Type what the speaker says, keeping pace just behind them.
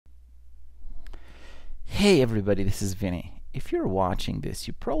Hey everybody, this is Vinny. If you're watching this,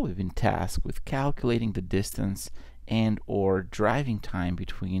 you've probably been tasked with calculating the distance and or driving time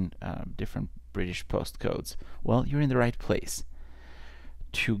between different British postcodes. Well, you're in the right place.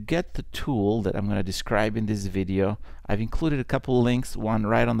 To get the tool that I'm going to describe in this video, I've included a couple links, one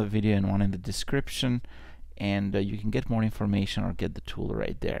right on the video and one in the description, and you can get more information or get the tool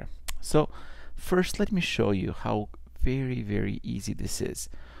right there. So first, let me show you how very easy this is.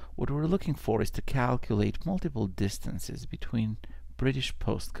 What we're looking for is to calculate multiple distances between British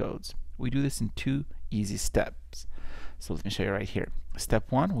postcodes. We do this in two easy steps. So let me show you right here.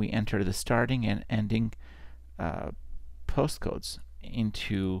 Step one, we enter the starting and ending postcodes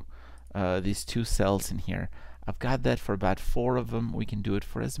into these two cells in here. I've got that for about 4 of them. We can do it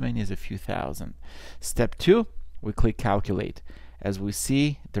for as many as a few thousand. Step two, we click calculate. As we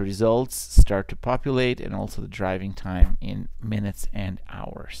see, the results start to populate and also the driving time in minutes and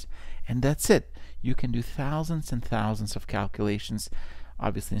hours. And that's it. You can do thousands and thousands of calculations,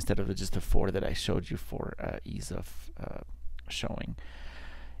 obviously instead of just the 4 that I showed you for ease of showing.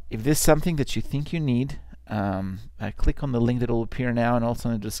 If this is something that you think you need, click on the link that will appear now and also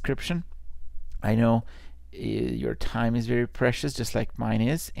in the description. I know your time is very precious, just like mine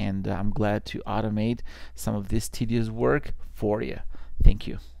is, and I'm glad to automate some of this tedious work for you. Thank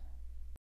you.